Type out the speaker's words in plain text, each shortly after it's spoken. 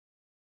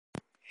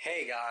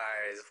Hey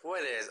guys,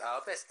 what is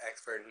up? It's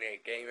Expert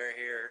Nick Gamer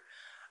here.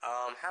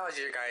 How was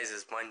your guys'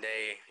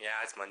 Monday? Yeah,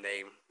 it's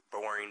Monday,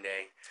 boring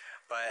day.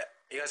 But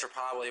you guys are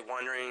probably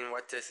wondering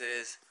what this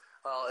is.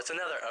 Well, it's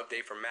another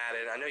update for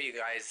Madden. I know you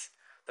guys,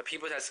 the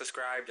people that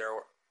subscribed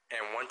are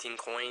and wanting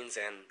coins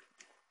and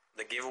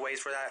the giveaways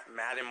for that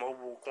Madden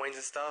mobile coins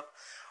and stuff.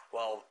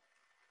 Well,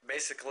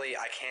 basically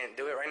I can't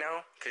do it right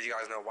now because you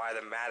guys know why.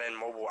 The Madden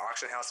mobile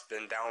auction house has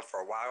been down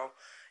for a while,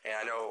 and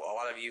I know a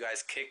lot of you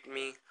guys kicked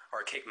me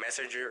or kick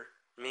messenger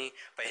me,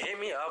 but hit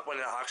me up when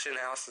the auction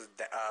house is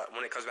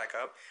when it comes back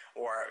up,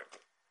 or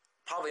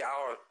probably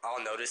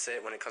I'll notice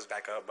it when it comes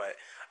back up. But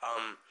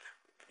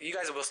you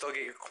guys will still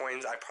get your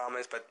coins, I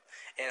promise. But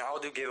and I'll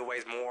do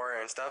giveaways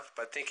more and stuff.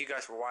 But thank you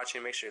guys for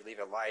watching. Make sure you leave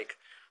a like,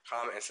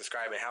 comment, and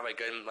subscribe, and have a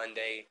good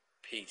Monday.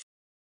 Peace.